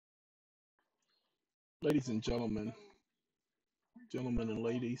Ladies and gentlemen, gentlemen and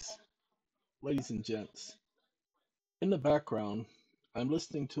ladies and gents, in the background, I'm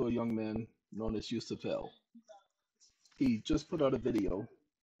listening to a young man known as Yusuf L. He just put out a video,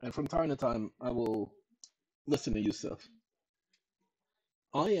 and from time to time, I will listen to Yusuf.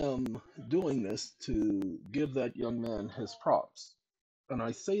 I am doing this to give that young man his props. And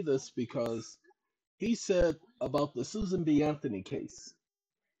I say this because he said about the Susan B. Anthony case.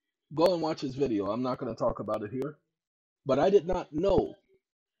 Go and watch his video. I'm not going to talk about it here. But I did not know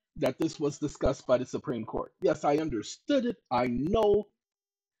that this was discussed by the Supreme Court. Yes, I understood it. I know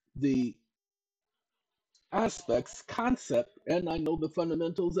the aspects, concept, and I know the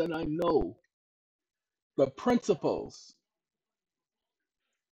fundamentals, and I know the principles.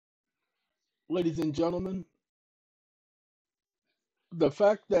 Ladies and gentlemen, the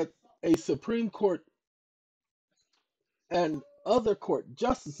fact that a Supreme Court and other court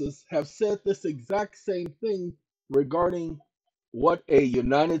justices have said this exact same thing regarding what a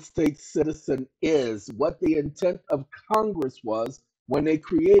United States citizen is, what the intent of Congress was when they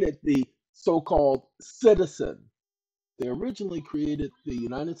created the so called citizen. They originally created the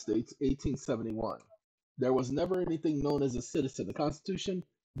United States 1871. There was never anything known as a citizen. The Constitution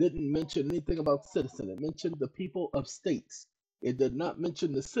didn't mention anything about citizen. It mentioned the people of states. It did not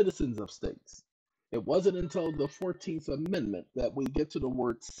mention the citizens of states. It wasn't until the 14th Amendment that we get to the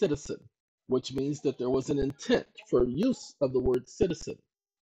word citizen, which means that there was an intent for use of the word citizen.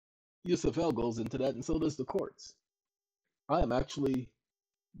 Yusuf L goes into that, and so does the courts. I am actually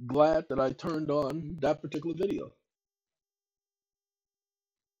glad that I turned on that particular video,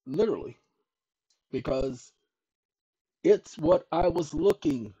 literally, because it's what I was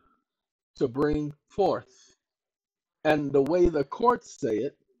looking to bring forth. And the way the courts say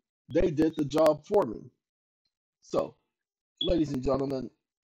it, they did the job for me. So, ladies and gentlemen,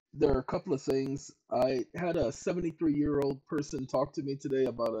 there are a couple of things. I had a 73-year-old person talk to me today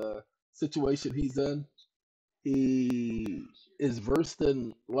about a situation he's in. He is versed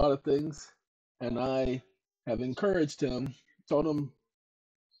in a lot of things, and I have encouraged him, told him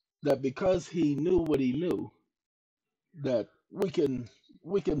that because he knew what he knew, that we can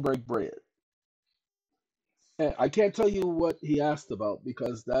break bread. And I can't tell you what he asked about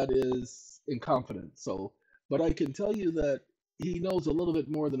because that is in confidence. So, but I can tell you that he knows a little bit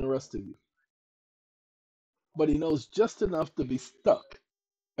more than the rest of you. But he knows just enough to be stuck,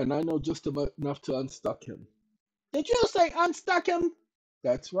 and I know just enough to unstuck him. Did you say unstuck him?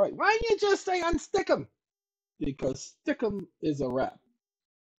 That's right. Why didn't you just say unstick him? Because stick him is a rap,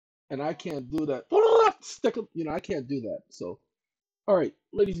 and I can't do that. Stick him, I can't do that. So, all right,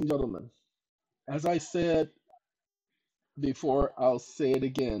 ladies and gentlemen, as I said before, I'll say it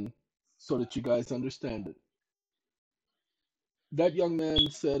again so that you guys understand it. That young man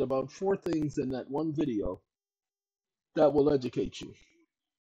said about 4 things in that one video that will educate you.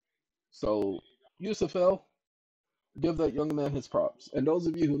 So, Yusuf L, give that young man his props. And those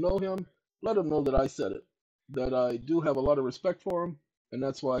of you who know him, let him know that I said it, that I do have a lot of respect for him, and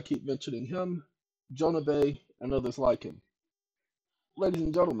that's why I keep mentioning him, Jonah Bay, and others like him. Ladies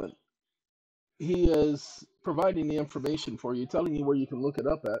and gentlemen, he is providing the information for you, telling you where you can look it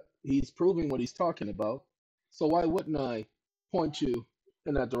up at. He's proving what he's talking about. So why wouldn't I point you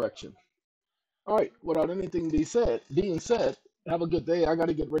in that direction? All right, without anything being said, have a good day. I got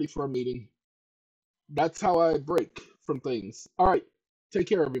to get ready for a meeting. That's how I break from things. All right, take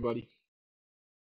care, everybody.